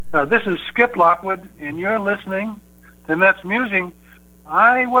This is Skip Lockwood, and you're listening to Mets Musing.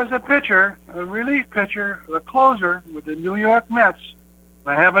 I was a pitcher, a relief pitcher, a closer with the New York Mets.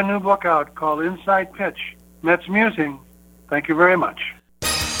 I have a new book out called Inside Pitch, Mets Musing. Thank you very much.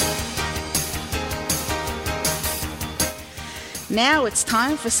 Now it's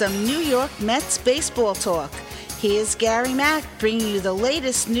time for some New York Mets baseball talk. Here's Gary Mack bringing you the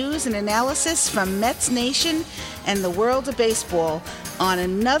latest news and analysis from Mets Nation and the world of baseball on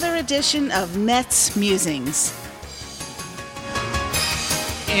another edition of Mets Musings.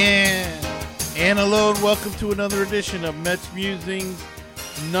 And hello and welcome to another edition of Mets Musings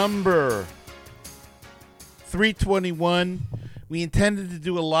number 321. We intended to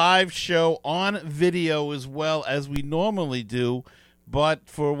do a live show on video as well as we normally do, but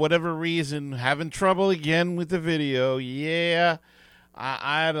for whatever reason, having trouble again with the video. Yeah,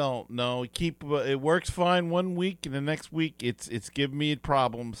 I don't know. It works fine one week, and the next week it's giving me a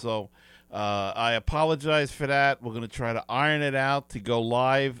problem. So I apologize for that. We're going to try to iron it out to go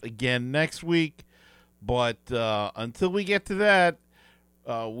live again next week. But until we get to that,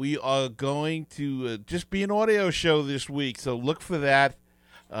 we are going to just be an audio show this week. So look for that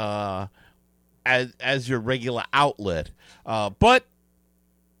as your regular outlet. But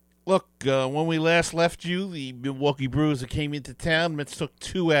look, when we last left you, the Milwaukee Brewers came into town. Mets took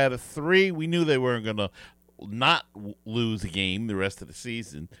 2 out of 3. We knew they weren't going to not lose a game the rest of the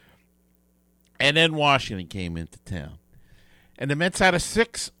season. And then Washington came into town. And the Mets had a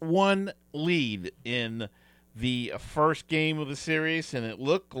 6-1 lead in the first game of the series, and it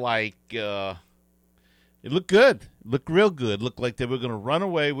looked like it looked good. It looked real good. It looked like they were going to run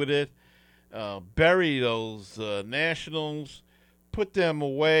away with it, bury those Nationals, put them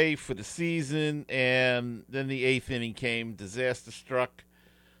away for the season, and then the 8th inning came. Disaster struck.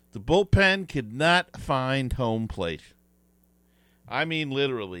 The bullpen could not find home plate. I mean,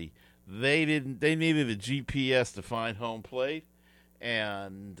 literally, they didn't. They needed a GPS to find home plate,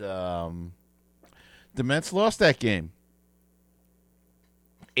 and the Mets lost that game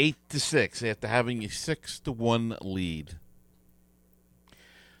 8-6 after having a 6-1 lead.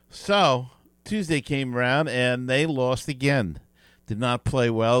 So Tuesday came around and they lost again. Did not play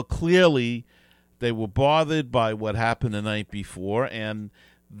well. Clearly, they were bothered by what happened the night before, and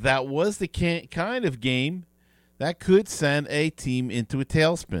that was the kind of game that could send a team into a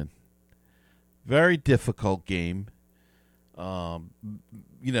tailspin. Very difficult game.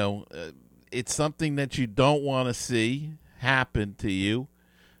 It's something that you don't want to see happen to you,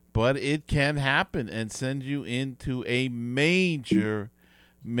 but it can happen and send you into a major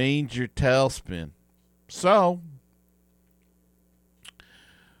tailspin. So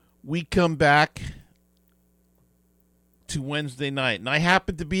we come back to Wednesday night, and I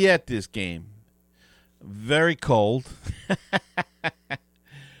happened to be at this game. Very cold,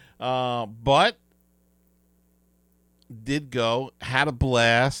 but did go, had a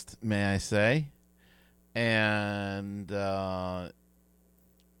blast, may I say, and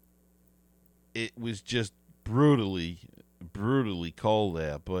it was just brutally cold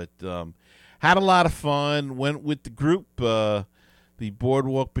there, but had a lot of fun. Went with the group, the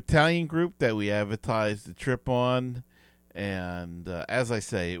Boardwalk Battalion group that we advertised the trip on, and as I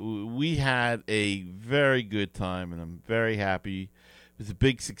say, we had a very good time, and I'm very happy. It was a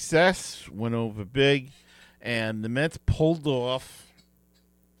big success, went over big. And the Mets pulled off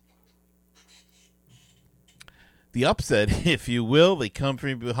the upset, if you will. They come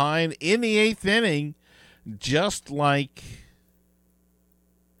from behind in the 8th inning, just like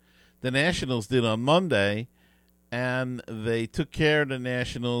the Nationals did on Monday. And they took care of the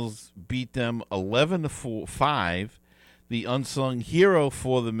Nationals, beat them 11-5. The unsung hero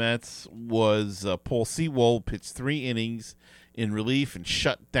for the Mets was Paul Sewald, pitched 3 innings in relief and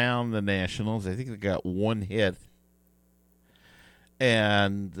shut down the Nationals. I think they got 1 hit.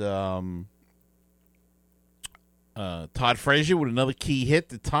 And Todd Frazier with another key hit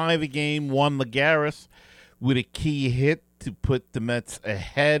to tie the game. Juan Lagares with a key hit to put the Mets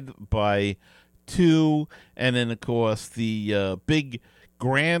ahead by 2. And then, of course, the big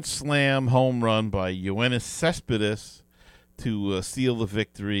grand slam home run by Yoenis Cespedes to seal the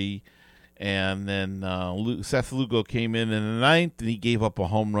victory. And then Seth Lugo came in the 9th, and he gave up a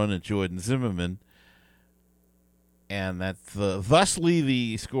home run to Jordan Zimmerman. And thusly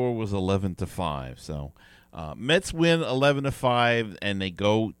the score was 11-5. So Mets win 11-5, and they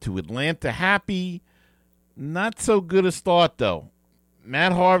go to Atlanta happy. Not so good a start, though.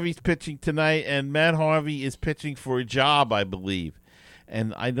 Matt Harvey's pitching tonight, and Matt Harvey is pitching for a job, I believe.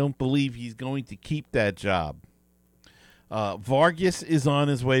 And I don't believe he's going to keep that job. Vargas is on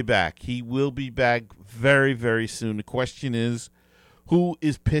his way back. He will be back very, very soon. The question is, who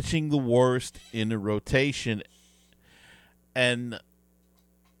is pitching the worst in the rotation. And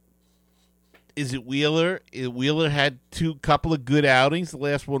is it Wheeler? Wheeler had couple of good outings. The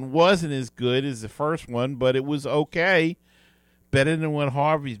last one wasn't as good as the first one, but it was okay. Better than what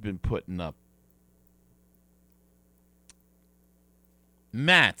Harvey's been putting up.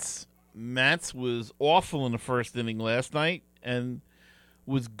 Matz was awful in the first inning last night and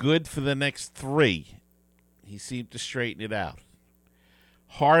was good for the next 3. He seemed to straighten it out.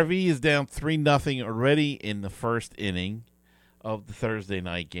 Harvey is down 3-0 already in the first inning of the Thursday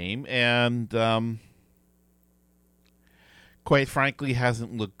night game, and quite frankly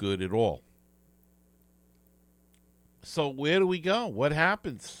hasn't looked good at all. So where do we go? What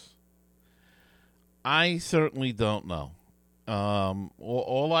happens? I certainly don't know.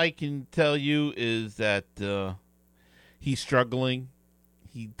 All I can tell you is that he's struggling.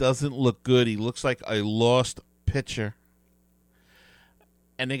 He doesn't look good. He looks like a lost pitcher.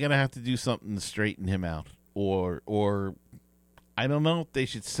 And they're going to have to do something to straighten him out. Or I don't know if they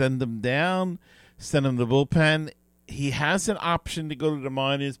should send him down, send him to the bullpen. He has an option to go to the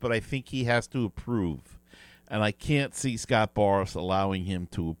minors, but I think he has to approve. And I can't see Scott Boras allowing him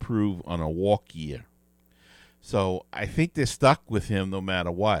to approve on a walk year. So I think they're stuck with him no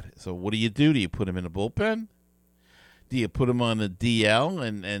matter what. So what do? Do you put him in a bullpen? Do you put him on a DL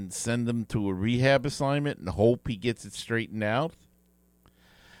and send him to a rehab assignment and hope he gets it straightened out?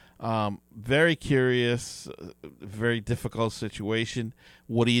 Very curious, very difficult situation.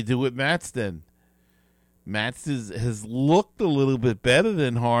 What do you do with Matz then? Matz has looked a little bit better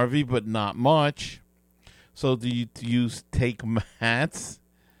than Harvey, but not much. So do you take Matz?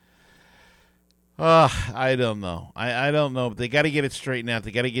 I don't know. I don't know. But they got to get it straightened out.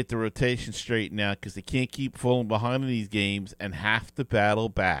 They got to get the rotation straightened out because they can't keep falling behind in these games and have to battle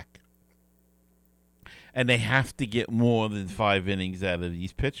back. And they have to get more than 5 innings out of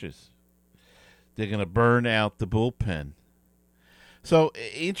these pitchers. They're going to burn out the bullpen. So,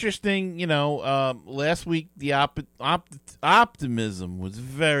 interesting, last week the optimism was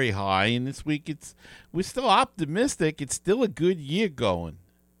very high, and this week we're still optimistic. It's still a good year going.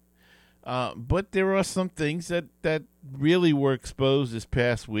 But there are some things that really were exposed this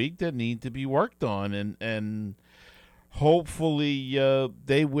past week that need to be worked on, and hopefully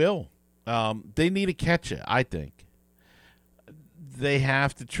they will. They need a catcher, I think. They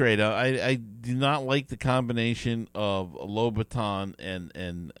have to trade. I do not like the combination of Lobaton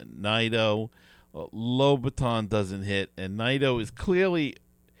and Naito. Lobaton doesn't hit, and Naito is clearly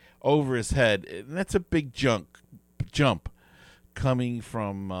over his head, and that's a big jump coming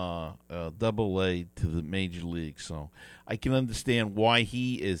from Double-A to the Major League. So I can understand why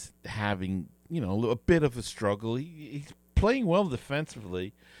he is having a bit of a struggle. He's playing well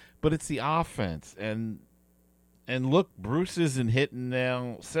defensively, but it's the offense. And look, Bruce isn't hitting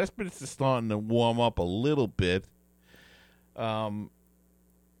now. Cespedes is starting to warm up a little bit. But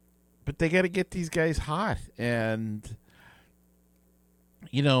they got to get these guys hot. And,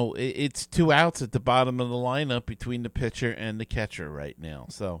 it's 2 outs at the bottom of the lineup between the pitcher and the catcher right now.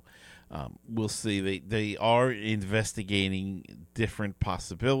 So we'll see. They are investigating different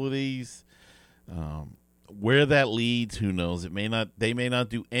possibilities. Where that leads, who knows? They may not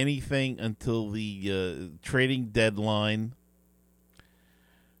do anything until the trading deadline.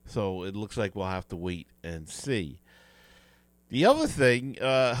 So it looks like we'll have to wait and see. The other thing,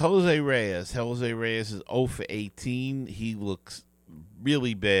 Jose Reyes. Jose Reyes is 0 for 18. He looks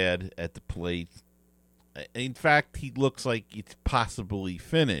really bad at the plate. In fact, he looks like it's possibly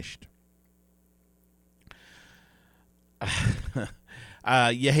finished.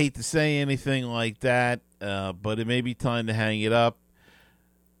 You hate to say anything like that, but it may be time to hang it up.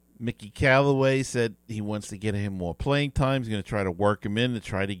 Mickey Callaway said he wants to get him more playing time. He's going to try to work him in to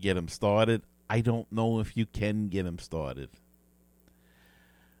try to get him started. I don't know if you can get him started.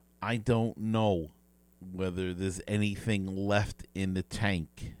 I don't know whether there's anything left in the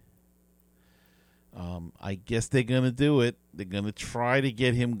tank. I guess they're going to do it. They're going to try to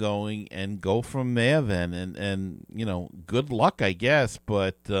get him going and go from there then. And good luck, I guess.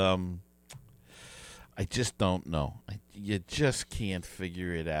 But I just don't know. You just can't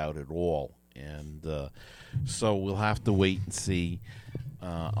figure it out at all. And so we'll have to wait and see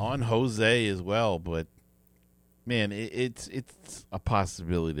on Jose as well. But, man, it's a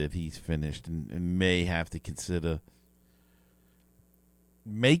possibility that he's finished and may have to consider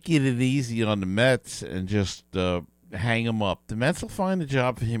making it easy on the Mets and just hang him up. The Mets will find a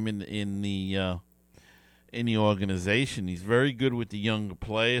job for him in the organization. He's very good with the younger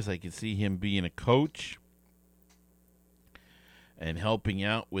players. I can see him being a coach and helping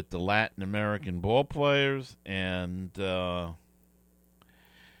out with the Latin American ball players. And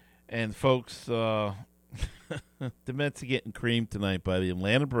And folks, the Mets are getting creamed tonight by the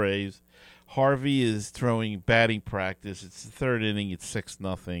Atlanta Braves. Harvey is throwing batting practice. It's the third inning. It's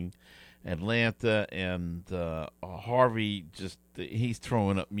 6-0. Atlanta, and Harvey he's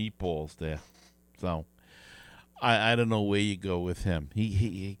throwing up meatballs there. So I don't know where you go with him.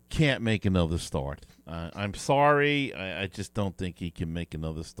 He can't make another start. I'm sorry. I just don't think he can make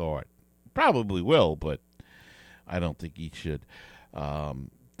another start. Probably will, but I don't think he should.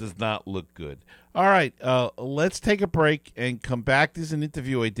 Does not look good. All right, let's take a break and come back. There's an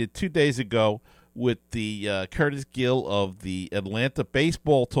interview I did 2 days ago with the Curtis Gill of the Atlanta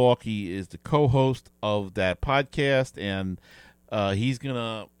Baseball Talk. He is the co-host of that podcast, and he's going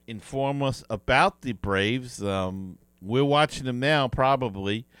to inform us about the Braves. We're watching them now,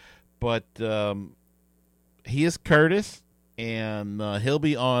 probably, but here's Curtis, and he'll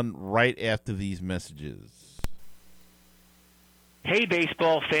be on right after these messages. Hey,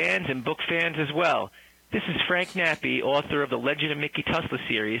 baseball fans and book fans as well. This is Frank Nappi, author of the Legend of Mickey Tussler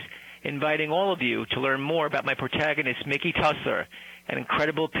series, inviting all of you to learn more about my protagonist, Mickey Tussler, an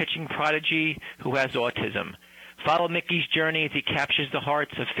incredible pitching prodigy who has autism. Follow Mickey's journey as he captures the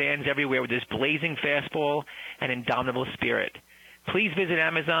hearts of fans everywhere with his blazing fastball and indomitable spirit. Please visit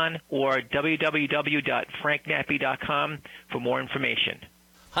Amazon or www.franknappy.com for more information.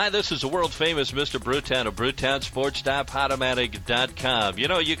 Hi, this is the world-famous Mr. Brewtown of BrewtownSports.podomatic.com. You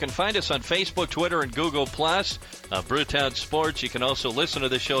know, you can find us on Facebook, Twitter, and Google+, Brewtown Sports. You can also listen to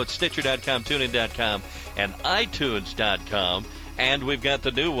the show at Stitcher.com, TuneIn.com, and iTunes.com. And we've got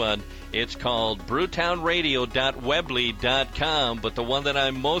the new one. It's called BrewtownRadio.weebly.com, but the one that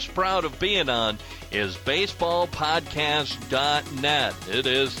I'm most proud of being on is BaseballPodcast.net. It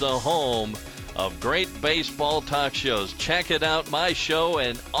is the home of great baseball talk shows. Check it out, my show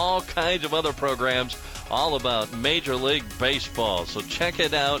and all kinds of other programs all about Major League Baseball. So check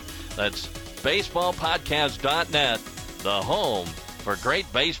it out. That's baseballpodcast.net, the home for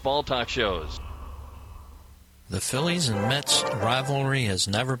great baseball talk shows. The Phillies and Mets rivalry has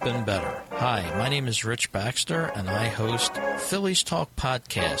never been better. Hi, my name is Rich Baxter, and I host Phillies Talk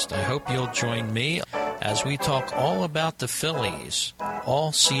Podcast. I hope you'll join me as we talk all about the Phillies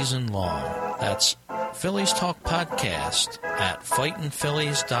all season long. That's Phillies Talk Podcast at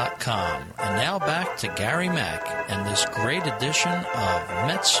fightinphillies.com. And now back to Gary Mack and this great edition of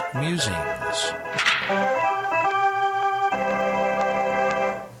Mets Musings.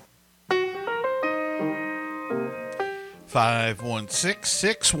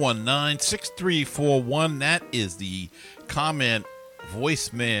 516-619-6341. That is the comment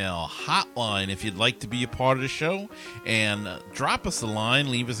voicemail hotline if you'd like to be a part of the show, and drop us a line,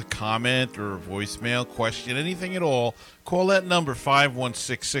 leave us a comment or a voicemail, question, anything at all. Call that number,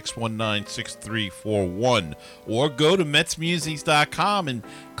 516-619-6341, or go to MetsMusings.com and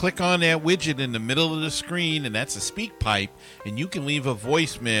click on that widget in the middle of the screen, and that's a speak pipe, and you can leave a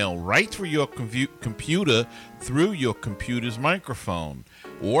voicemail right through your computer through your computer's microphone.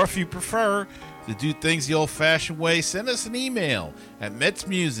 Or if you prefer to do things the old-fashioned way, send us an email at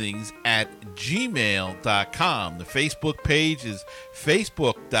metsmusings@gmail.com. The Facebook page is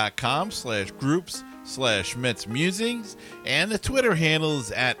facebook.com/groups/MetsMusings, and the Twitter handle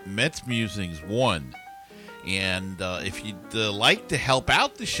is at MetsMusings1. And if you'd like to help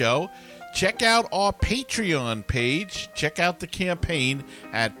out the show, check out our Patreon page. Check out the campaign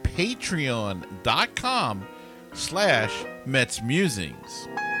at patreon.com/MetsMusings.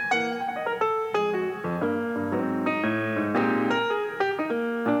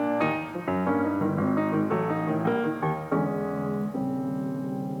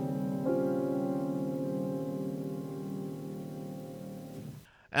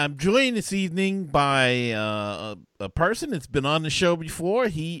 I'm joined this evening by a person that's been on the show before.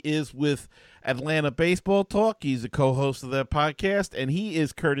 He is with Atlanta Baseball Talk. He's a co-host of that podcast, and he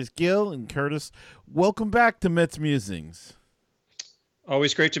is Curtis Gill. And Curtis, welcome back to Mets Musings.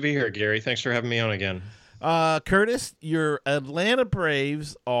 Always great to be here, Gary. Thanks for having me on again. Curtis, your Atlanta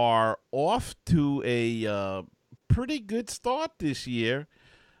Braves are off to a pretty good start this year.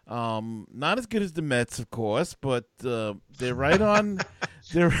 Not as good as the Mets, of course, but they're right on.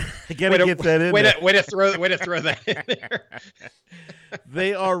 I gotta get that in. Way to throw that in there.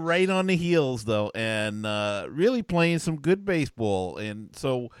 They are right on the heels, though, and really playing some good baseball. And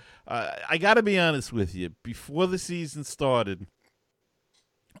so, I got to be honest with you. Before the season started,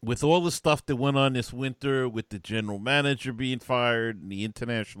 with all the stuff that went on this winter, with the general manager being fired and the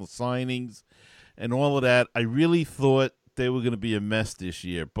international signings and all of that, I really thought they were going to be a mess this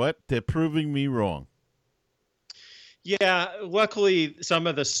year, but they're proving me wrong. Yeah, luckily, some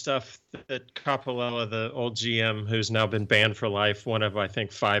of the stuff that Capolella, the old GM, who's now been banned for life, one of, I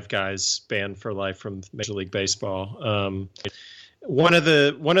think, 5 guys banned for life from Major League Baseball. One of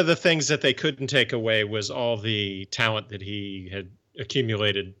the things that they couldn't take away was all the talent that he had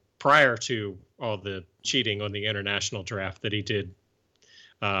accumulated prior to all the cheating on the international draft that he did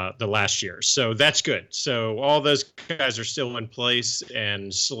the last year. So that's good. So all those guys are still in place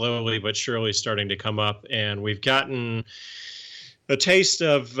and slowly but surely starting to come up. And we've gotten a taste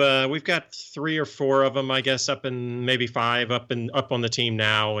of, we've got 3 or 4 of them, I guess, up in maybe 5 up on the team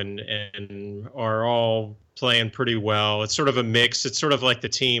now and are all playing pretty well. It's sort of a mix. It's sort of like the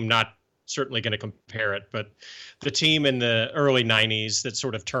team, not certainly going to compare it, but the team in the early 90s that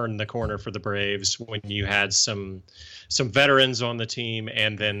sort of turned the corner for the Braves when you had some veterans on the team,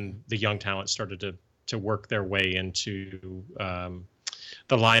 and then the young talent started to work their way into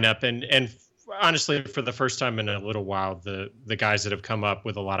the lineup. And honestly, for the first time in a little while, the guys that have come up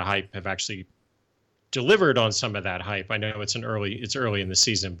with a lot of hype have actually delivered on some of that hype. I know it's early in the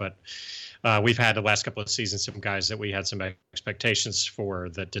season, but we've had the last couple of seasons some guys that we had some expectations for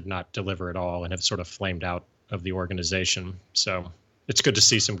that did not deliver at all and have sort of flamed out of the organization. So it's good to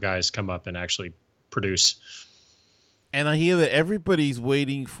see some guys come up and actually produce. And I hear that everybody's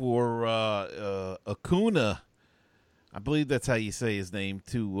waiting for Acuna, I believe that's how you say his name,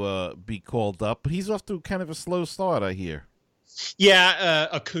 to be called up. But he's off to kind of a slow start, I hear. Yeah,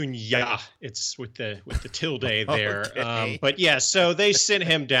 Acuna. It's with the tilde there. Okay. But yeah, so they sent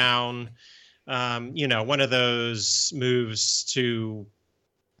him down. One of those moves to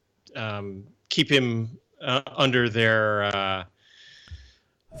keep him under their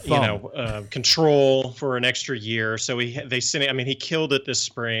control for an extra year. So they sent it. I mean, he killed it this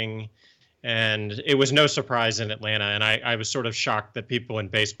spring, and it was no surprise in Atlanta. And I was sort of shocked that people in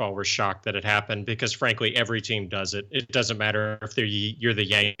baseball were shocked that it happened because, frankly, every team does it. It doesn't matter if you're the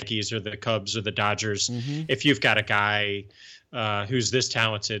Yankees or the Cubs or the Dodgers. Mm-hmm. If you've got a guy who's this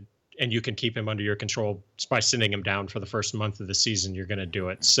talented and you can keep him under your control by sending him down for the first month of the season, you're going to do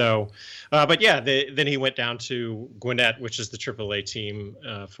it. So, but yeah, then he went down to Gwinnett, which is the AAA team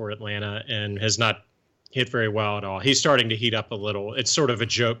for Atlanta, and has not hit very well at all. He's starting to heat up a little. It's sort of a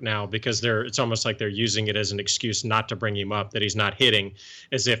joke now because it's almost like they're using it as an excuse not to bring him up, that he's not hitting,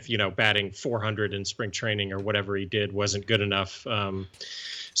 as if, batting 400 in spring training or whatever he did wasn't good enough.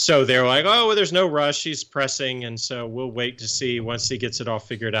 So they're like, oh, well, there's no rush. He's pressing. And so we'll wait to see once he gets it all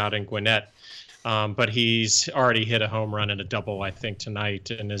figured out in Gwinnett. But he's already hit a home run and a double, I think, tonight,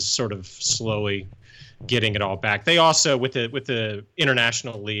 and is sort of slowly getting it all back. They also, with the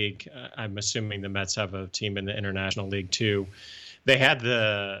International League, I'm assuming the Mets have a team in the International League too. They had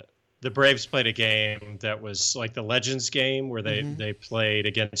the Braves played a game that was like the Legends game where they played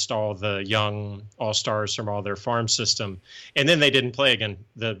against all the young all-stars from all their farm system. And then they didn't play again.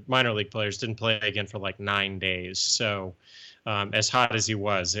 The minor league players didn't play again for like 9 days. So as hot as he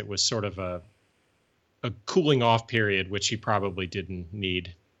was, it was sort of a cooling off period, which he probably didn't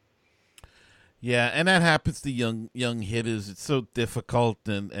need. Yeah, and that happens to young hitters. It's so difficult,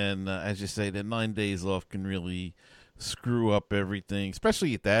 and as you say, the 9 days off can really screw up everything,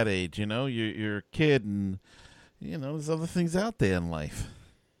 especially at that age. You're a kid, and there's other things out there in life.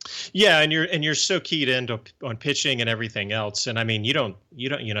 Yeah, and you're so keyed in on pitching and everything else. And I mean, you don't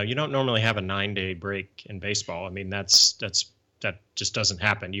normally have a 9-day break in baseball. I mean, that just doesn't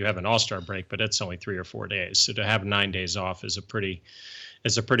happen. You have an all-star break, but it's only 3 or 4 days. So to have 9 days off is a pretty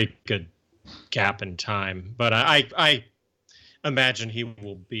good gap in time. But I imagine he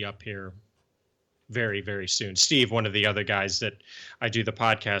will be up here very, very soon. Steve, one of the other guys that I do the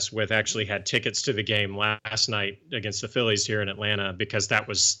podcast with, actually had tickets to the game last night against the Phillies here in Atlanta because that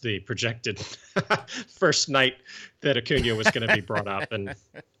was the projected first night that Acuna was going to be brought up, and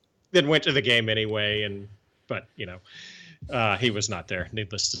then went to the game anyway. But he was not there,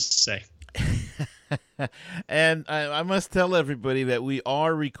 needless to say. And I must tell everybody that we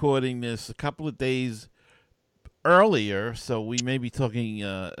are recording this a couple of days earlier, so we may be talking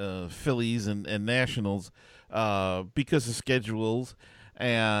Phillies and Nationals because of schedules.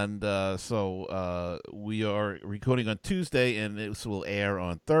 And so we are recording on Tuesday, and this will air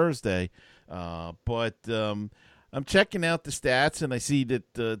on Thursday. But I'm checking out the stats, and I see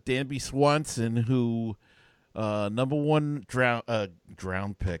that Dansby Swanson, who number one draft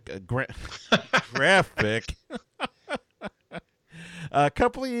pick, draft pick, a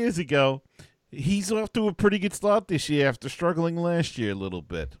couple of years ago, he's off to a pretty good start this year after struggling last year a little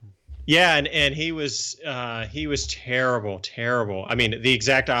bit. Yeah, and he was terrible. I mean, the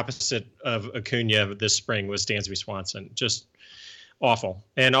exact opposite of Acuna this spring was Dansby Swanson. Just awful.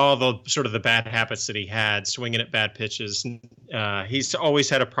 And all the sort of the bad habits that he had, swinging at bad pitches. He's always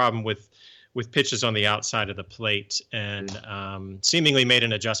had a problem with pitches on the outside of the plate, and seemingly made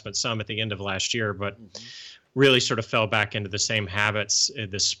an adjustment some at the end of last year, but really sort of fell back into the same habits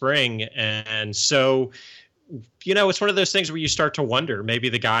this spring. And so, it's one of those things where you start to wonder, maybe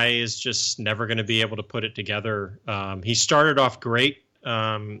the guy is just never going to be able to put it together. He started off great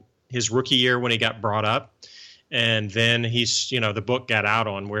his rookie year when he got brought up. And then the book got out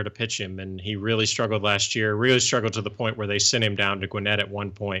on where to pitch him, and he really struggled last year, really struggled to the point where they sent him down to Gwinnett at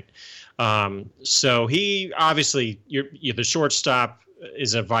one point. So he obviously, the shortstop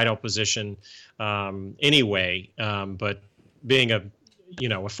is a vital position anyway, but being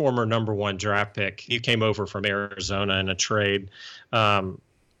a former number 1 draft pick, he came over from Arizona in a trade. So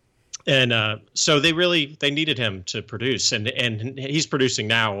they needed him to produce, and he's producing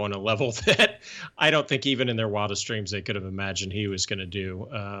now on a level that I don't think even in their wildest dreams they could have imagined he was going to do.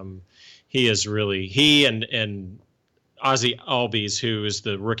 He and Ozzie Albies, who is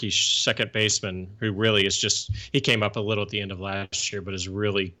the rookie second baseman, who really is he came up a little at the end of last year, but is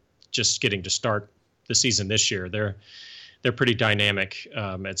really just getting to start the season this year. They're pretty dynamic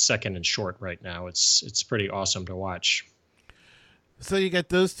at second and short right now. It's pretty awesome to watch. So you got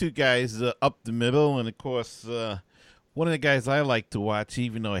those two guys up the middle, and of course, one of the guys I like to watch,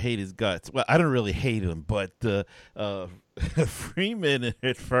 even though I hate his guts. Well, I don't really hate him, but Freeman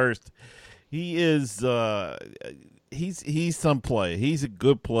at first, he is he's some player. He's a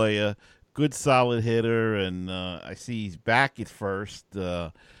good player, good solid hitter, and I see he's back at first.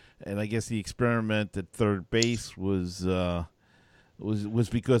 And I guess the experiment at third base was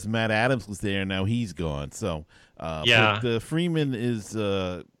because Matt Adams was there. Now he's gone. So but Freeman is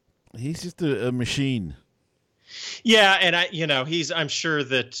he's just a machine. Yeah, and I'm sure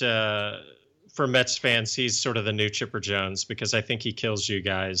that for Mets fans, he's sort of the new Chipper Jones, because I think he kills you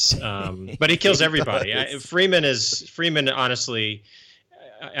guys, but he kills everybody. Freeman. Honestly,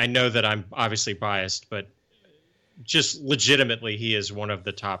 I know that I'm obviously biased, but just legitimately, he is one of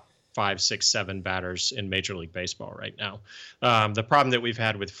the top 5, 6, 7 batters in Major League Baseball right now. The problem that we've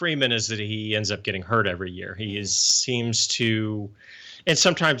had with Freeman is that he ends up getting hurt every year. Seems to, and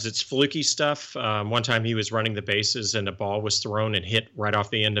sometimes it's fluky stuff. One time he was running the bases and a ball was thrown and hit right off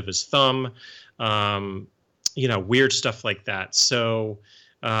the end of his thumb. Weird stuff like that. So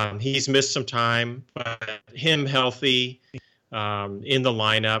he's missed some time, but him healthy in the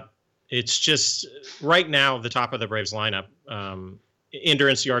lineup. It's just right now the top of the Braves lineup. Ender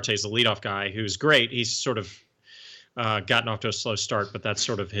Inciarte is the leadoff guy, who's great. He's sort of gotten off to a slow start, but that's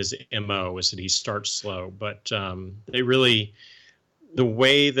sort of his MO, is that he starts slow. But the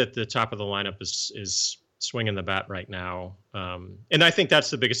way that the top of the lineup is swinging the bat right now, and I think that's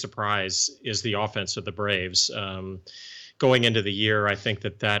the biggest surprise, is the offense of the Braves. Going into the year, I think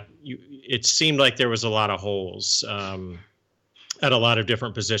it seemed like there was a lot of holes at a lot of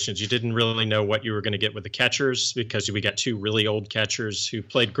different positions. You didn't really know what you were going to get with the catchers, because we got 2 really old catchers who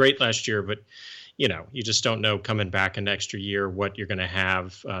played great last year, but you just don't know coming back an extra year what you're going to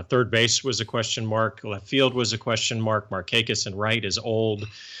have. Third base was a question mark. Left field was a question mark. Markakis and Wright is old,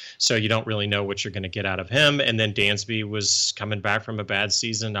 so you don't really know what you're going to get out of him. And then Dansby was coming back from a bad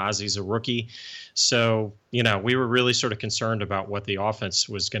season. Ozzie's a rookie. So, we were really sort of concerned about what the offense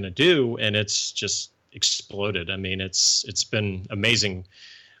was going to do, and it's just exploded. I mean, it's been amazing.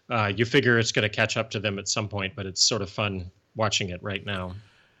 You figure it's going to catch up to them at some point, but it's sort of fun watching it right now.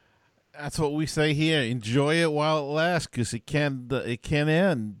 That's what we say here. Enjoy it while it lasts, because it can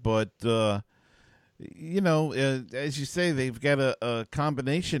end. But as you say, they've got a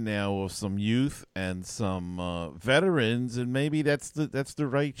combination now of some youth and some veterans, and maybe that's the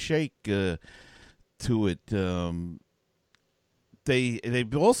right shake to it.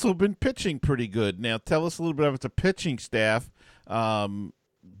 They've also been pitching pretty good. Now, tell us a little bit about the pitching staff.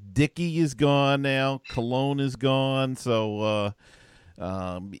 Dickey is gone now. Colon is gone. So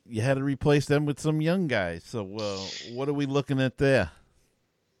you had to replace them with some young guys. So what are we looking at there?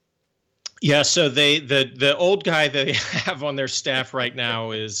 Yeah, so the old guy that they have on their staff right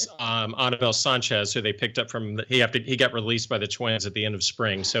now is Anibal Sanchez, who they picked up from he got released by the Twins at the end of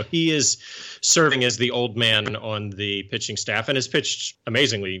spring. So he is serving as the old man on the pitching staff and has pitched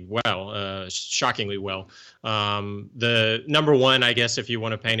amazingly well, shockingly well. The number one, I guess, if you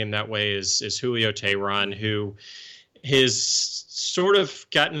want to paint him that way, is Julio Teheran, who has sort of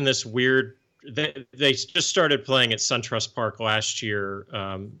gotten this weird. They just started playing at SunTrust Park last year,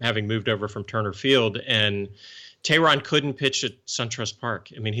 having moved over from Turner Field, and Teheran couldn't pitch at SunTrust Park.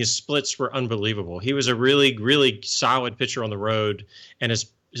 I mean, his splits were unbelievable. He was a really, really solid pitcher on the road, and has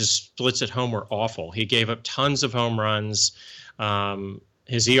splits at home were awful. He gave up tons of home runs.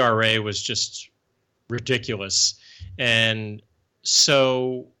 His ERA was just ridiculous. And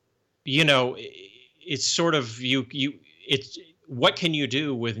so, it's sort of it's what can you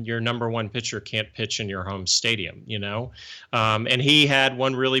do when your number one pitcher can't pitch in your home stadium, and he had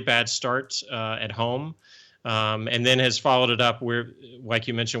one really bad start at home. And then has followed it up. Like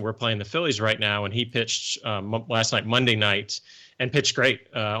you mentioned, we're playing the Phillies right now, and he pitched last night, Monday night, and pitched great.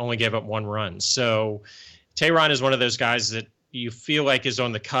 Only gave up 1 run. So Teheran is one of those guys that you feel like is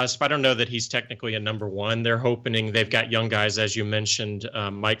on the cusp. I don't know that he's technically a number one. They're hoping they've got young guys, as you mentioned,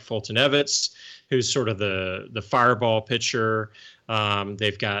 Mike Fulton-Evans, who's sort of the fireball pitcher.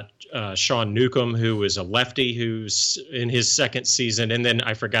 They've got Sean Newcomb, who is a lefty, who's in his second season. And then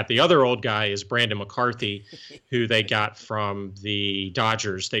I forgot the other old guy is Brandon McCarthy, who they got from the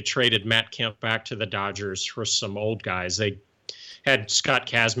Dodgers. They traded Matt Kemp back to the Dodgers for some old guys. They had Scott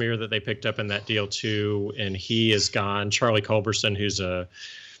Kazmir that they picked up in that deal too, and he is gone. Charlie Culberson, who's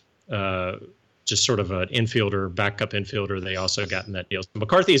just sort of an infielder, backup infielder, they also got in that deal.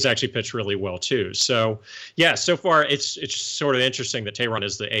 McCarthy has actually pitched really well too. So yeah, so far it's sort of interesting that Teheran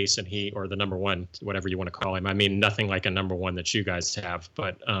is the ace and or the number one, whatever you want to call him. I mean, nothing like a number one that you guys have,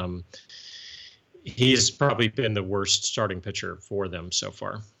 but he's probably been the worst starting pitcher for them so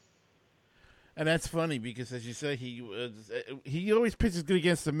far. And that's funny because, as you say, he always pitches good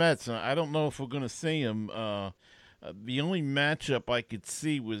against the Mets. I don't know if we're going to see him. The only matchup I could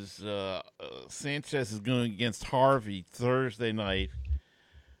see was Sanchez is going against Harvey Thursday night,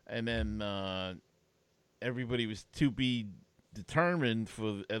 and then everybody was to be determined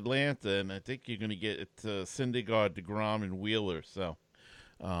for Atlanta, and I think you're going to get Syndergaard, DeGrom, and Wheeler. So.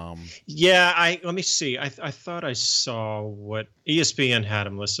 Let me see. I thought I saw what ESPN had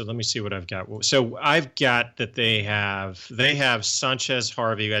him listed. Let me see what I've got. So I've got that they have Sanchez,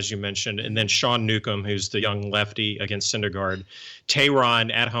 Harvey, as you mentioned, and then Sean Newcomb, who's the young lefty against Syndergaard,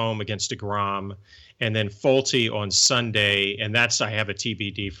 Teheran at home against DeGrom, and then Fulte on Sunday. And I have a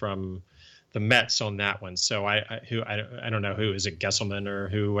TBD from the Mets on that one. So I don't know who is it, Gesselman or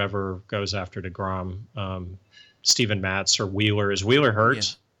whoever goes after DeGrom. Steven Matz or Wheeler. Is Wheeler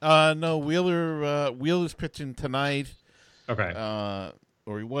hurt? Yeah. No, Wheeler's pitching tonight. Okay.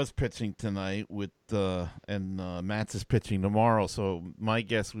 Or he was pitching tonight and Matz is pitching tomorrow. So my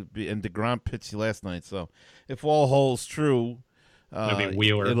guess would be, and DeGrom pitched last night. So if all holds true,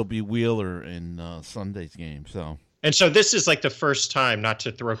 it'll be Wheeler in Sunday's game. So. And so this is like the first time, not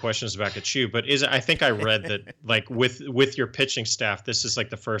to throw questions back at you, but I think I read that like with your pitching staff, this is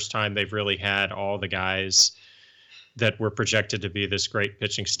like the first time they've really had all the guys that were projected to be this great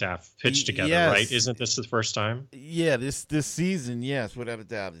pitching staff pitched together, yes. Right? Isn't this the first time? Yeah, this season, yes, without a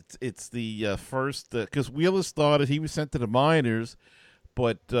doubt. It's the first, because Wheeler started, he was sent to the minors,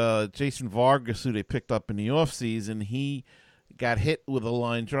 but Jason Vargas, who they picked up in the offseason, he got hit with a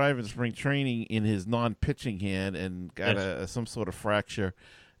line drive in spring training in his non-pitching hand and got some sort of fracture.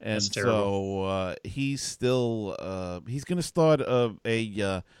 And so he's still he's going to start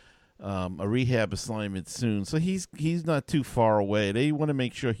a rehab assignment soon, so he's not too far away. They want to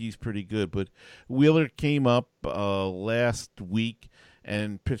make sure he's pretty good. But Wheeler came up last week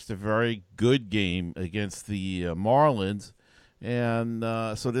and pitched a very good game against the Marlins, and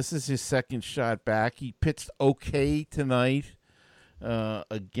so this is his second shot back. He pitched okay tonight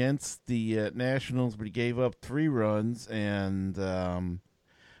against the Nationals, but he gave up 3 runs. And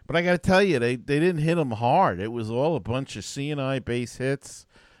but I got to tell you, they didn't hit him hard. It was all a bunch of C&I base hits.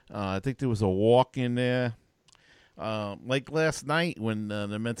 I think there was a walk in there. Like last night when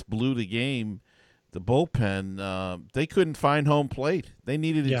the Mets blew the game, the bullpen, they couldn't find home plate. They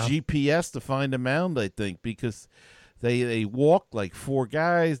needed a GPS to find a mound, I think, because they walked like 4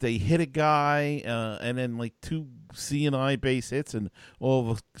 guys. They hit a guy, and then like 2 C&I base hits, and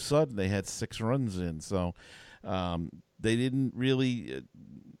all of a sudden they had 6 runs in. So they didn't really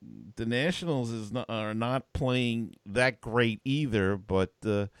the Nationals are not playing that great either, but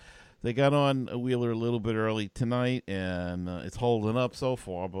they got on Wheeler a little bit early tonight, and it's holding up so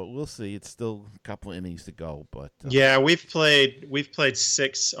far. But we'll see. It's still a couple of innings to go. But yeah, we've played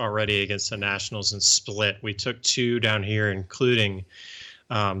 6 already against the Nationals and split. We took 2 down here, including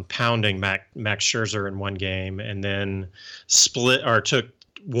pounding Max Scherzer in one game, and then took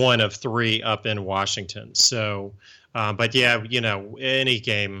 1 of 3 up in Washington. So, but yeah, any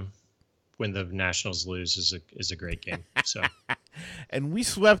game when the Nationals lose is a great game. So, and we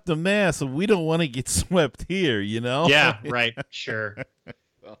swept them there, so we don't want to get swept here, Yeah, right, sure.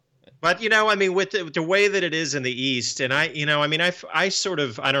 But I mean, with the way that it is in the East, and I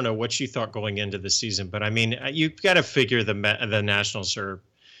don't know what you thought going into the season, but I mean, you've got to figure the Nationals are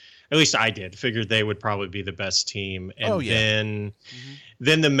at least I did, figured they would probably be the best team. And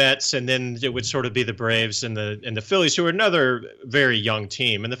then the Mets, and then it would sort of be the Braves and the Phillies, who are another very young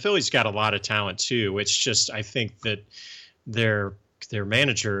team. And the Phillies got a lot of talent too. It's just, I think that their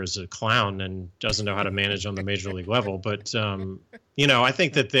manager is a clown and doesn't know how to manage on the major league level. But I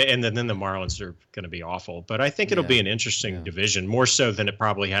think that and then the Marlins are going to be awful. But I think it'll be an interesting division, more so than it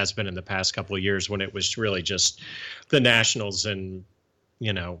probably has been in the past couple of years when it was really just the Nationals and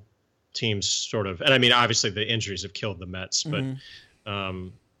teams sort of. And I mean, obviously the injuries have killed the Mets, but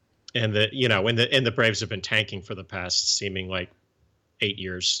and the Braves have been tanking for the past seeming like 8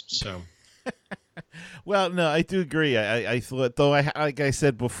 years. So. Well, no, I do agree. I thought, though, like I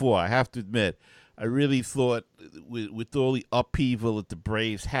said before, I have to admit, I really thought with all the upheaval that the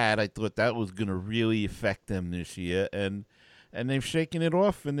Braves had, I thought that was going to really affect them this year, and they've shaken it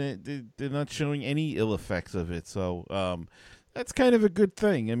off, and they're not showing any ill effects of it. So that's kind of a good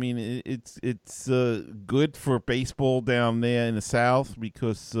thing. I mean, it's good for baseball down there in the South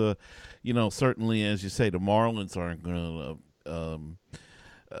because, certainly, as you say, the Marlins aren't going to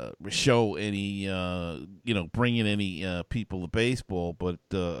show any, bring in any people to baseball, but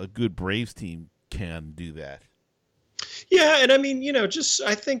a good Braves team can do that. Yeah, and I mean,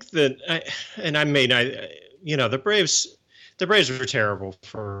 I think that, the Braves were terrible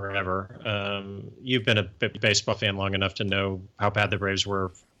forever. You've been a baseball fan long enough to know how bad the Braves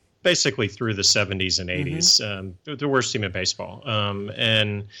were basically through the 70s and 80s. The worst team in baseball.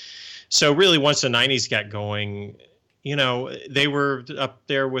 And so really once the 90s got going, they were up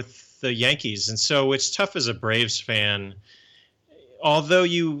there with the Yankees. And so it's tough as a Braves fan, although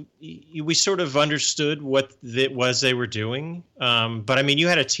we sort of understood what it was they were doing. But I mean, you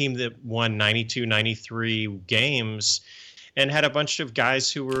had a team that won 92, 93 games and had a bunch of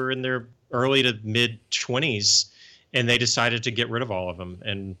guys who were in their early to mid 20s, and they decided to get rid of all of them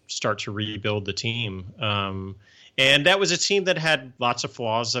and start to rebuild the team. And that was a team that had lots of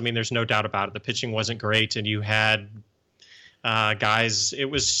flaws. I mean, there's no doubt about it. The pitching wasn't great, and you had guys. It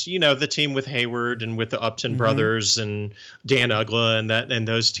was, the team with Hayward and with the Upton brothers and Dan Uggla and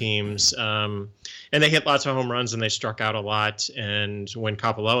those teams. And they hit lots of home runs and they struck out a lot. And when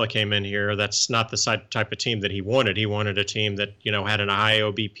Coppolella came in here, that's not the type of team that he wanted. He wanted a team that, had an high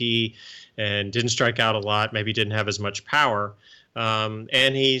OBP and didn't strike out a lot, maybe didn't have as much power.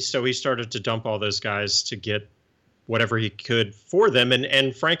 And he started to dump all those guys to get whatever he could for them.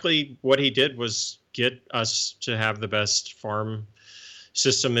 And frankly, what he did was get us to have the best farm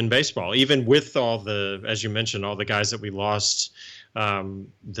system in baseball, even with all the, as you mentioned, all the guys that we lost,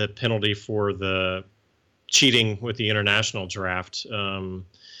 the penalty for the cheating with the international draft. And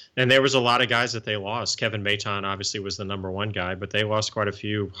there was a lot of guys that they lost. Kevin Maton obviously was the number one guy, but they lost quite a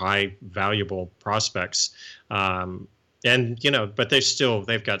few high valuable prospects. But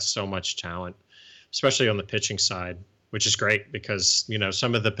they've got so much talent, especially on the pitching side, which is great because,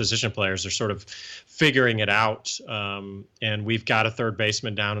 some of the position players are sort of figuring it out. And we've got a third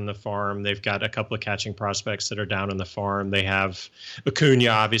baseman down in the farm. They've got a couple of catching prospects that are down in the farm. They have Acuna,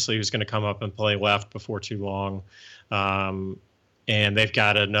 obviously, who's going to come up and play left before too long. And they've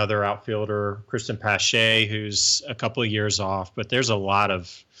got another outfielder, Kristen Pache, who's a couple of years off. But there's a lot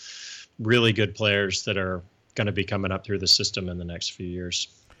of really good players that are going to be coming up through the system in the next few years.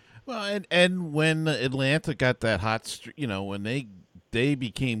 Well, and when Atlanta got that hot, when they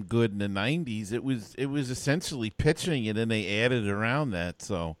became good in the 90s, it was essentially pitching, and then they added around that.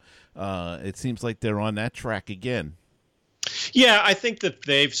 So it seems like they're on that track again. Yeah, I think that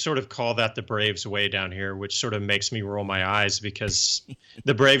they've sort of called that the Braves way down here, which sort of makes me roll my eyes because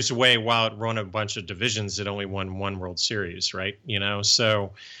the Braves way, while it won a bunch of divisions, it only won one World Series, right?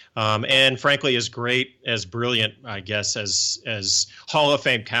 So, and frankly, as great, as brilliant, I guess, as Hall of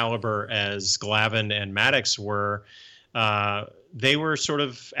Fame caliber as Glavine and Maddox were, they were sort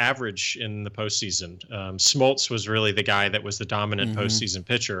of average in the postseason. Smoltz was really the guy that was the dominant postseason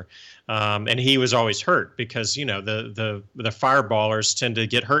pitcher. And he was always hurt because, the fireballers tend to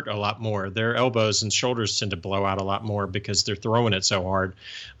get hurt a lot more. Their elbows and shoulders tend to blow out a lot more because they're throwing it so hard.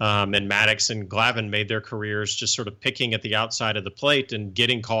 And Maddox and Glavine made their careers just sort of picking at the outside of the plate and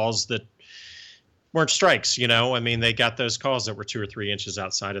getting calls that weren't strikes, I mean, they got those calls that were 2 or 3 inches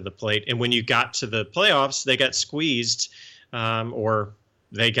outside of the plate. And when you got to the playoffs, they got squeezed. Or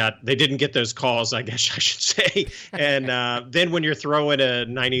they didn't get those calls, I guess I should say. And then when you're throwing a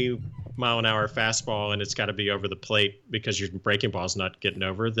 90-mile-an-hour fastball and it's got to be over the plate because your breaking ball's not getting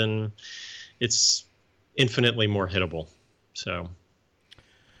over, then it's infinitely more hittable. So,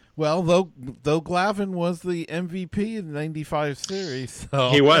 Well, though Glavin was the MVP in the '95 series, so.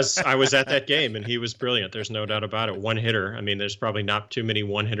 He was. I was at that game, and he was brilliant. There's no doubt about it. One hitter. I mean, there's probably not too many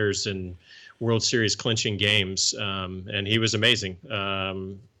one hitters in World Series clinching games, and he was amazing.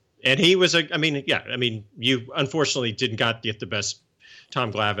 And he was you unfortunately didn't get the best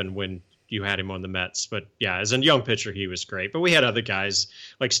Tom Glavine when you had him on the Mets, but yeah, as a young pitcher, he was great. But we had other guys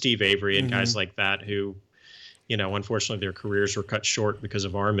like Steve Avery and guys like that who, unfortunately their careers were cut short because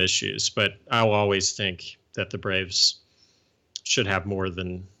of arm issues. But I'll always think that the Braves should have more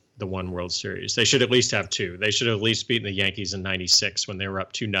than the one World Series. They should at least have two. They should have at least beaten the Yankees in '96 when they were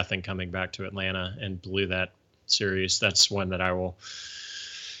up 2-0 coming back to Atlanta and blew that series. That's one that I will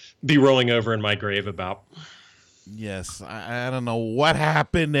be rolling over in my grave about. Yes, I don't know what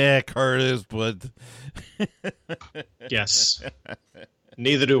happened there, Curtis, but yes,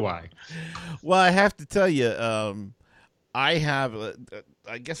 neither do I. Well, I have to tell you,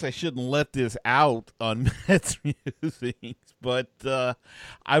 I guess I shouldn't let this out on Mets Musings, but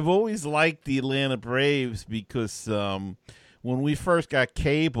I've always liked the Atlanta Braves because when we first got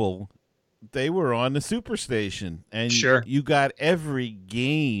cable, they were on the Superstation, and sure, you got every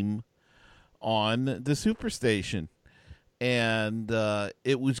game on the Superstation, and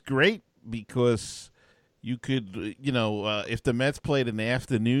it was great because you could, if the Mets played an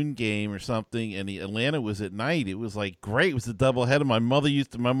afternoon game or something and the Atlanta was at night, it was like great. It was a doubleheader. My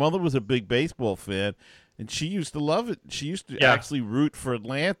mother was a big baseball fan, and she used to love it. She used to actually root for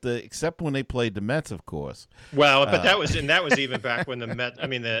Atlanta, except when they played the Mets, of course. Well, but that was even back when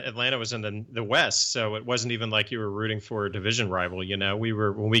the Atlanta was in the West, so it wasn't even like you were rooting for a division rival.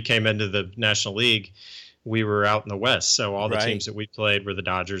 When we came into the National League, we were out in the West, so all the teams that we played were the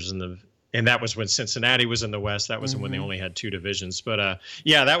Dodgers and that was when Cincinnati was in the West. That was when they only had two divisions. But,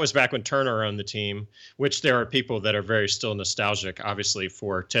 that was back when Turner owned the team, which there are people that are very still nostalgic, obviously,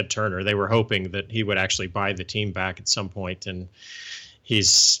 for Ted Turner. They were hoping that he would actually buy the team back at some point, and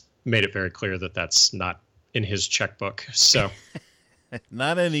he's made it very clear that that's not in his checkbook. So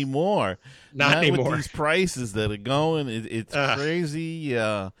not anymore. Not anymore. With these prices that are going. It's crazy.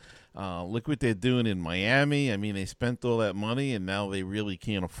 Look what they're doing in Miami. I mean, they spent all that money, and now they really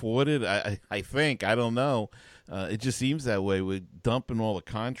can't afford it. I think. I don't know. It just seems that way. We're dumping all the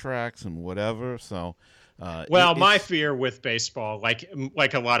contracts and whatever. So, my fear with baseball, like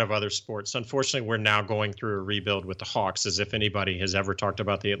a lot of other sports, unfortunately, we're now going through a rebuild with the Hawks, as if anybody has ever talked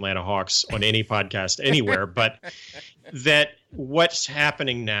about the Atlanta Hawks on any podcast anywhere. But that what's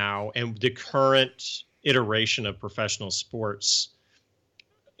happening now and the current iteration of professional sports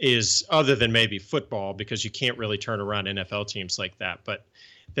is, other than maybe football, because you can't really turn around NFL teams like that, but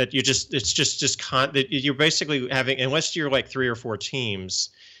that that you're basically having, unless you're like 3 or 4 teams,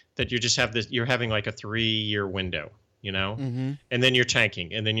 that you're having like a 3-year window, and then you're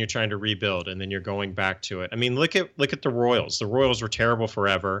tanking, and then you're trying to rebuild, and then you're going back to it. I mean, look at the Royals. The Royals were terrible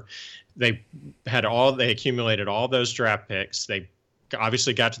forever. They accumulated all those draft picks. They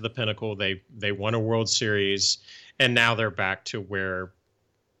obviously got to the pinnacle. They won a World Series, and now they're back to where,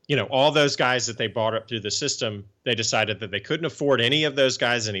 all those guys that they bought up through the system, they decided that they couldn't afford any of those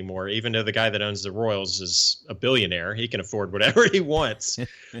guys anymore, even though the guy that owns the Royals is a billionaire. He can afford whatever he wants.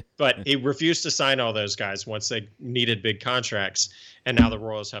 But he refused to sign all those guys once they needed big contracts. And now the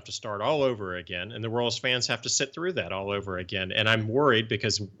Royals have to start all over again. And the Royals fans have to sit through that all over again. And I'm worried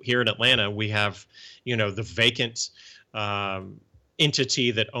because here in Atlanta, we have, the vacant entity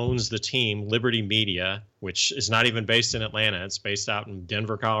that owns the team, Liberty Media, which is not even based in Atlanta. It's based out in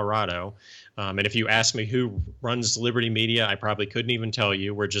Denver, Colorado. And if you ask me who runs Liberty Media, I probably couldn't even tell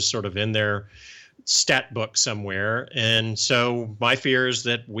you. We're just sort of in their stat book somewhere. And so my fear is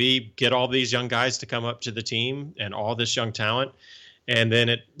that we get all these young guys to come up to the team and all this young talent. And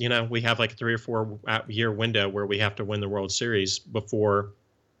then we have like a 3 or 4 year window where we have to win the World Series before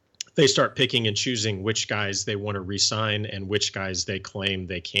they start picking and choosing which guys they want to re-sign and which guys they claim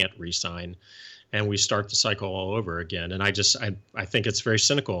they can't re-sign. And we start the cycle all over again. And I think it's very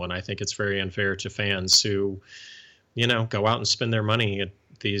cynical, and I think it's very unfair to fans who, go out and spend their money at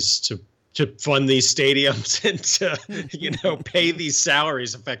these to fund these stadiums and to, pay these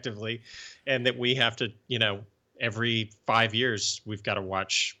salaries effectively. And that we have to, every 5 years, we've got to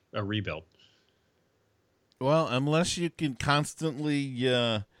watch a rebuild. Well, unless you can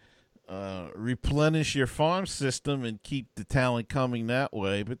constantly replenish your farm system and keep the talent coming that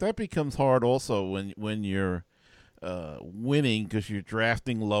way, but that becomes hard also when you're winning because you're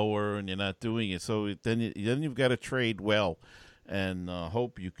drafting lower and you're not doing it. So then you've got to trade well and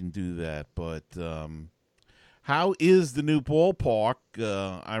hope you can do that. But how is the new ballpark?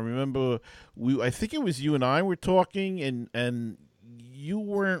 I remember I think it was you and I were talking, and you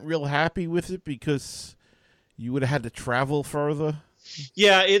weren't real happy with it because you would have had to travel further.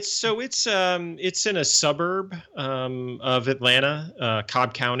 Yeah, it's in a suburb of Atlanta,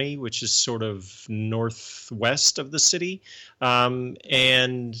 Cobb County, which is sort of northwest of the city.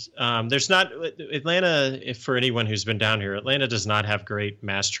 There's not Atlanta. For anyone who's been down here, Atlanta does not have great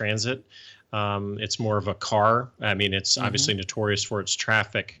mass transit. It's more of a car. I mean, it's obviously notorious for its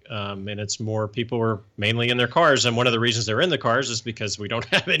traffic, and it's more people are mainly in their cars. And one of the reasons they're in the cars is because we don't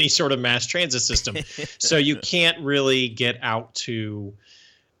have any sort of mass transit system. So you can't really get out to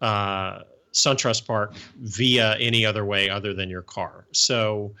SunTrust Park via any other way other than your car.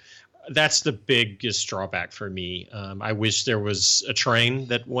 So that's the biggest drawback for me. I wish there was a train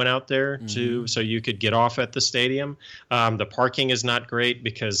that went out there too, so you could get off at the stadium. The parking is not great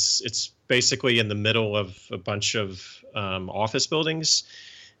because it's basically in the middle of a bunch of office buildings.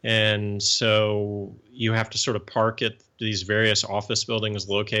 And so you have to sort of park at these various office buildings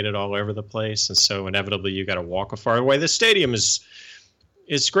located all over the place. And so inevitably you got to walk a far way. The stadium is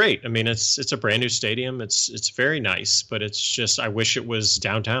great. I mean, it's a brand new stadium. It's very nice, but it's just, I wish it was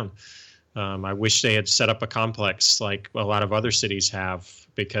downtown. I wish they had set up a complex like a lot of other cities have,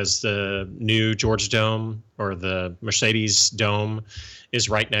 because the new Georgia Dome or the Mercedes Dome is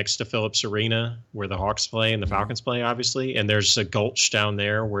right next to Phillips Arena, where the Hawks play and the Falcons play, obviously. And there's a gulch down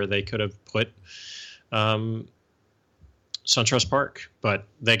there where they could have put SunTrust Park, but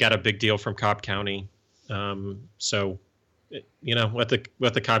they got a big deal from Cobb County. So, let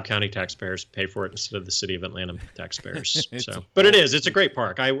the Cobb County taxpayers pay for it instead of the city of Atlanta taxpayers. So, but it's a great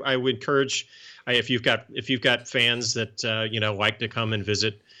park. I would encourage, if you've got fans that like to come and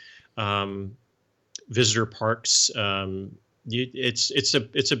visit visitor parks.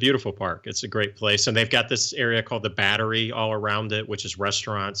 It's a beautiful park. It's a great place, and they've got this area called the Battery all around it, which is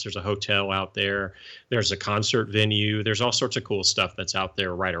restaurants. There's a hotel out there. There's a concert venue. There's all sorts of cool stuff that's out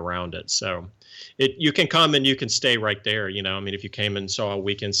there right around it. So you can come and you can stay right there. I mean, if you came and saw a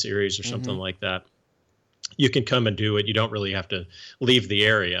weekend series or something like that, you can come and do it. You don't really have to leave the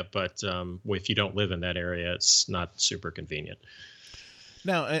area, but if you don't live in that area, it's not super convenient.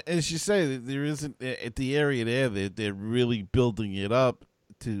 Now, as you say, there isn't at the area there. They're really building it up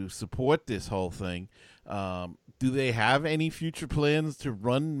to support this whole thing. Do they have any future plans to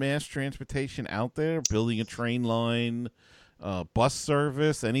run mass transportation out there? Building a train line, bus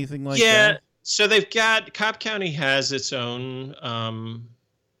service, anything like that? Yeah. So they've got Cobb County has its own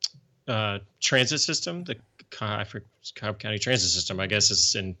transit system. The Cobb County Transit System, I guess,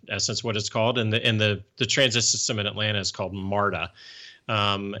 is in essence what it's called, and the transit system in Atlanta is called MARTA.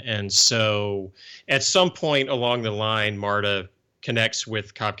 And so at some point along the line, MARTA connects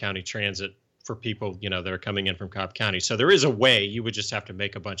with Cobb County Transit for people, that are coming in from Cobb County. So there is a way. You would just have to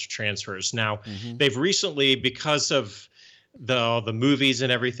make a bunch of transfers. Now, they've recently, because of the movies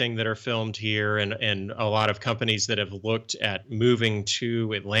and everything that are filmed here, and a lot of companies that have looked at moving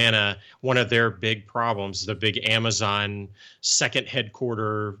to Atlanta, one of their big problems, the big Amazon second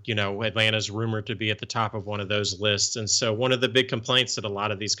headquarter, Atlanta's rumored to be at the top of one of those lists. And so one of the big complaints that a lot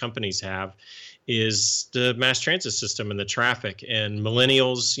of these companies have is the mass transit system and the traffic. And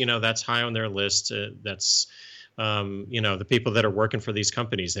millennials, that's high on their list. That's the people that are working for these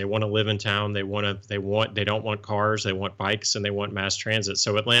companies, they want to live in town. They don't want cars. They want bikes, and they want mass transit.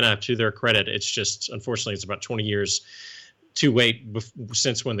 So Atlanta, to their credit, it's just, unfortunately, it's about 20 years too late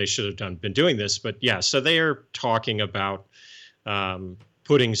since when they should have been doing this. But yeah, so they are talking about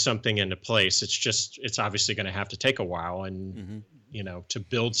putting something into place. It's obviously going to have to take a while, and to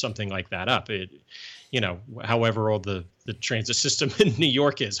build something like that up. However old the transit system in New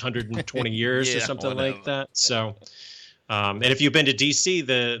York is, 120 years or something like that. So, and if you've been to D.C.,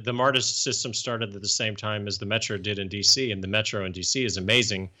 the MARTA system started at the same time as the Metro did in D.C., and the Metro in D.C. is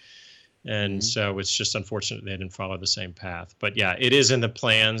amazing. And so it's just unfortunate they didn't follow the same path. But yeah, it is in the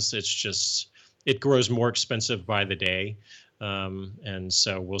plans. It's just, it grows more expensive by the day. And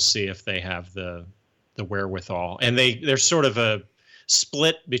so we'll see if they have the wherewithal. And they're sort of a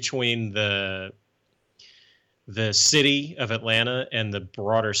split between the city of Atlanta and the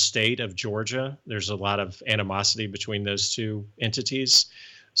broader state of Georgia. There's a lot of animosity between those two entities.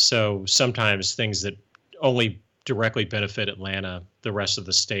 So sometimes things that only directly benefit Atlanta, the rest of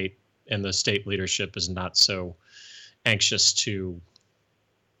the state and the state leadership is not so anxious to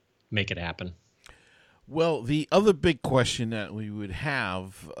make it happen. Well, the other big question that we would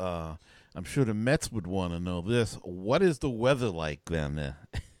have, I'm sure the Mets would want to know this. What is the weather like then?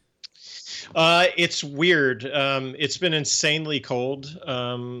 It's weird. It's been insanely cold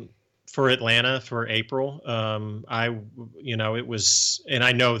for Atlanta for April. It was, and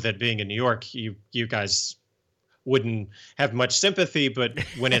I know that being in New York, you guys wouldn't have much sympathy. But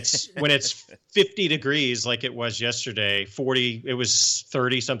when it's 50 degrees like it was yesterday, 40, it was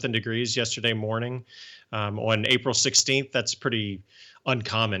 30 something degrees yesterday morning on April 16th. That's pretty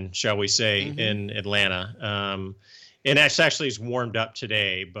uncommon, shall we say, in Atlanta. And actually is warmed up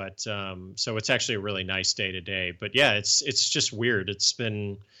today, but so it's actually a really nice day today. But yeah, it's just weird. It's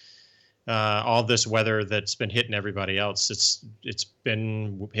been all this weather that's been hitting everybody else. It's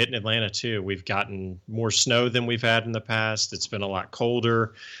been hitting Atlanta too. We've gotten more snow than we've had in the past. It's been a lot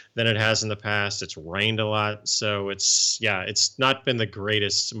colder than it has in the past. It's rained a lot, so it's not been the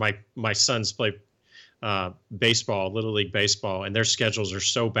greatest. My sons play baseball, Little League baseball, and their schedules are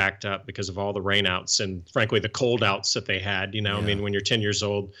so backed up because of all the rainouts and frankly the cold outs that they had. I mean, when you're 10 years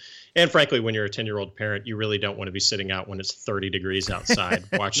old, and frankly when you're a 10-year-old parent, you really don't want to be sitting out when it's 30 degrees outside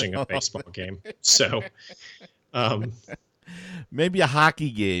watching a baseball game. So maybe a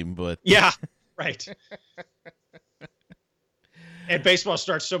hockey game, but yeah, right. And baseball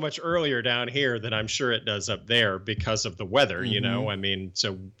starts so much earlier down here than I'm sure it does up there because of the weather, I mean,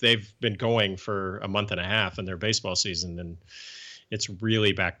 so they've been going for a month and a half in their baseball season, and it's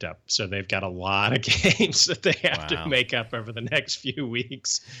really backed up. So they've got a lot of games that they have to make up over the next few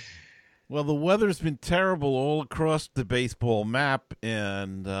weeks. Well, the weather's been terrible all across the baseball map,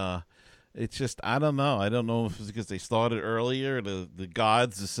 and it's just, I don't know. I don't know if it's because they started earlier. The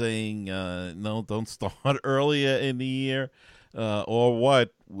gods are saying, no, don't start earlier in the year. Or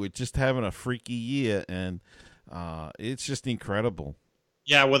what? We're just having a freaky year, and it's just incredible.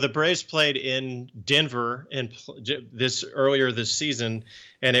 Yeah, well, the Braves played in Denver earlier this season,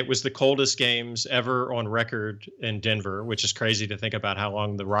 and it was the coldest games ever on record in Denver, which is crazy to think about how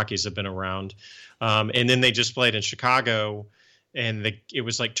long the Rockies have been around. And then they just played in Chicago, and it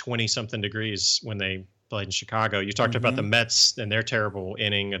was like 20-something degrees when they played in Chicago. You talked about the Mets and their terrible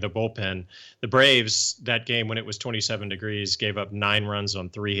inning of the bullpen. The Braves, that game when it was 27 degrees, gave up 9 runs on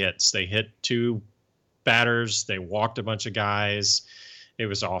 3 hits. They hit 2 batters. They walked a bunch of guys. It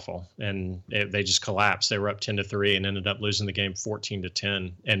was awful. And they just collapsed. They were up 10-3 and ended up losing the game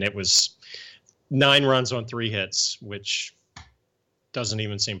 14-10. And it was 9 runs on 3 hits, which doesn't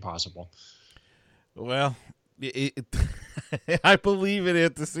even seem possible. Well, I believe it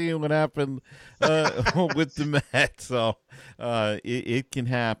after seeing what happened with the Mets, so it can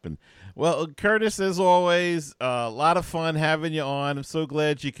happen. Well, Curtis, as always, a lot of fun having you on. I'm so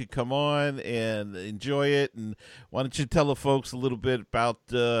glad you could come on and enjoy it. And why don't you tell the folks a little bit about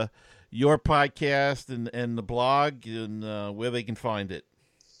your podcast and the blog and where they can find it?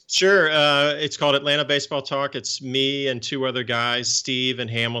 Sure. It's called Atlanta Baseball Talk. It's me and 2 other guys, Steve and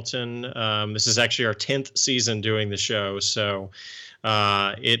Hamilton. This is actually our 10th season doing the show. So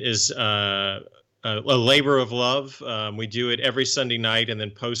it is a labor of love. We do it every Sunday night and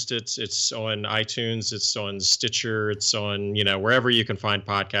then post it. It's on iTunes. It's on Stitcher. It's on, wherever you can find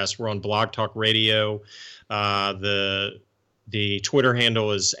podcasts. We're on Blog Talk Radio. The Twitter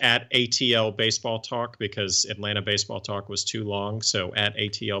handle is at ATL Baseball Talk because Atlanta Baseball Talk was too long. So at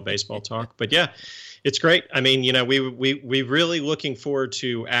ATL Baseball Talk. But yeah, it's great. I mean, we really looking forward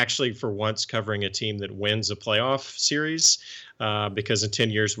to actually for once covering a team that wins a playoff series because in 10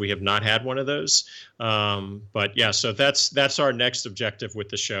 years we have not had one of those. But yeah, so that's our next objective with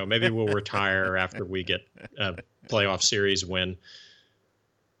the show. Maybe we'll retire after we get a playoff series win.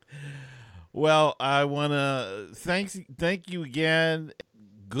 Well, I want to thank you again.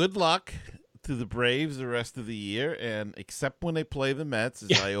 Good luck to the Braves the rest of the year, and except when they play the Mets,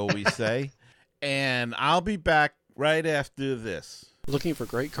 as I always say. And I'll be back right after this. Looking for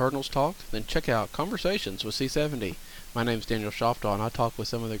great Cardinals talk? Then check out Conversations with C70. My name's Daniel Shoftaw, and I talk with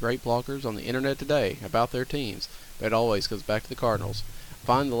some of the great bloggers on the internet today about their teams, but it always goes back to the Cardinals.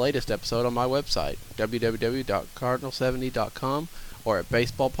 Find the latest episode on my website, www.cardinal70.com, or at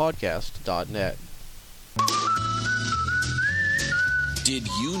baseballpodcast.net. Did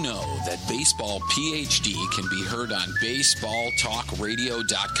you know that Baseball PhD can be heard on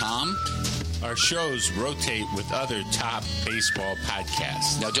baseballtalkradio.com? Our shows rotate with other top baseball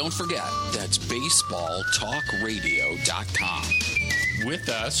podcasts. Now don't forget, that's baseballtalkradio.com. With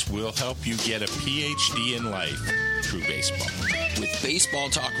us, we'll help you get a PhD in life through baseball. With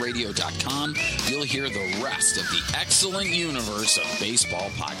baseballtalkradio.com, you'll hear the rest of the excellent universe of baseball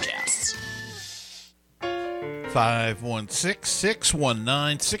podcasts.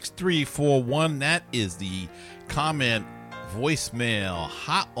 516-619-6341. That is the comment voicemail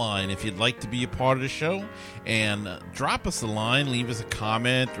hotline if you'd like to be a part of the show, and drop us a line, leave us a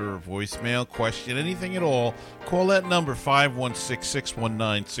comment or a voicemail, question, anything at all. Call that number,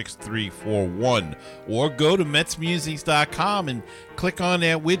 516-619-6341, or go to MetsMusings.com and click on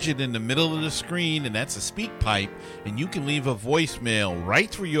that widget in the middle of the screen, and that's a speak pipe, and you can leave a voicemail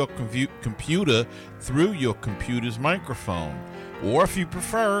right through your computer through your computer's microphone. Or if you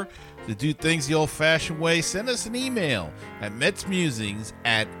prefer to do things the old-fashioned way, send us an email at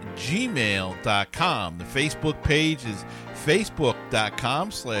metsmusings@gmail.com. The Facebook page is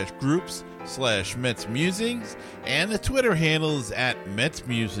facebook.com/groups/MetsMusings, and the Twitter handle is at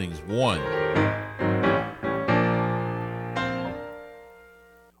MetsMusings1.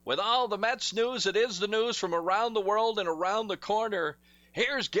 With all the Mets news, it is the news from around the world and around the corner.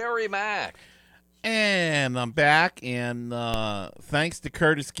 Here's Gary Mack. And I'm back, and thanks to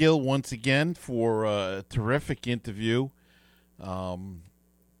Curtis Gill once again for a terrific interview.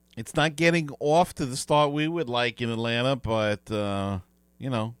 It's not getting off to the start we would like in Atlanta, but,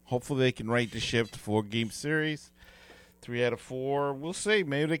 hopefully they can right the ship to 4-game series. 3 out of 4. We'll see.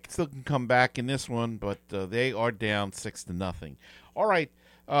 Maybe they still can come back in this one, but they are down 6-0. All right.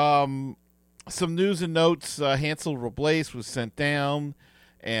 Some news and notes. Hansel Robles was sent down,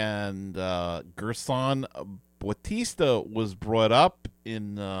 and Gerson Bautista was brought up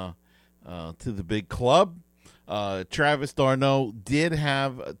in to the big club. Travis d'Arnaud did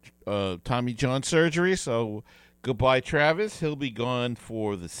have Tommy John surgery, so goodbye, Travis. He'll be gone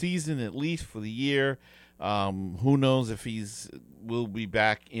for the season, at least for the year. Who knows if will be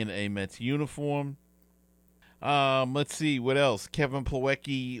back in a Mets uniform. Let's see, what else? Kevin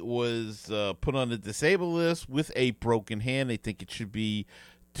Plawecki was put on the disabled list with a broken hand. They think it should be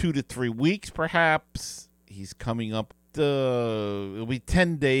 2 to 3 weeks, perhaps. He's coming up. It'll be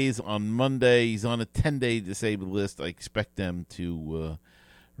 10 days on Monday. He's on a 10-day disabled list. I expect them to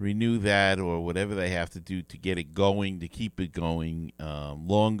renew that or whatever they have to do to get it going, to keep it going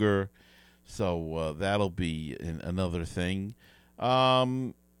longer. So that'll be another thing.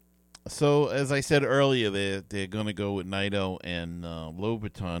 So as I said earlier, they're going to go with Naito and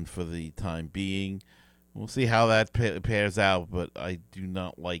Lobaton for the time being. We'll see how that pairs out, but I do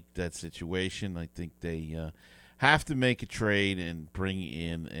not like that situation. I think they have to make a trade and bring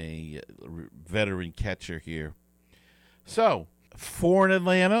in a veteran catcher here. So, 4 in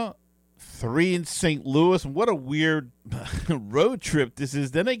Atlanta, 3 in St. Louis. What a weird road trip this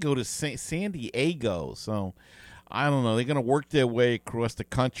is. Then they go to San Diego. So, I don't know. They're going to work their way across the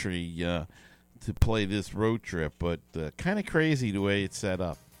country to play this road trip. But kind of crazy the way it's set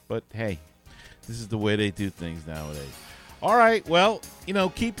up. But, hey, this is the way they do things nowadays. All right, well,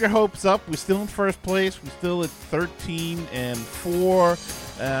 keep your hopes up. We're still in first place. We're still at 13-4.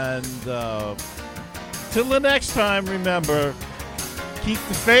 And till the next time, remember, keep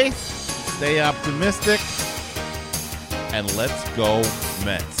the faith, stay optimistic, and let's go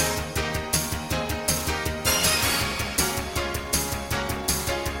Mets.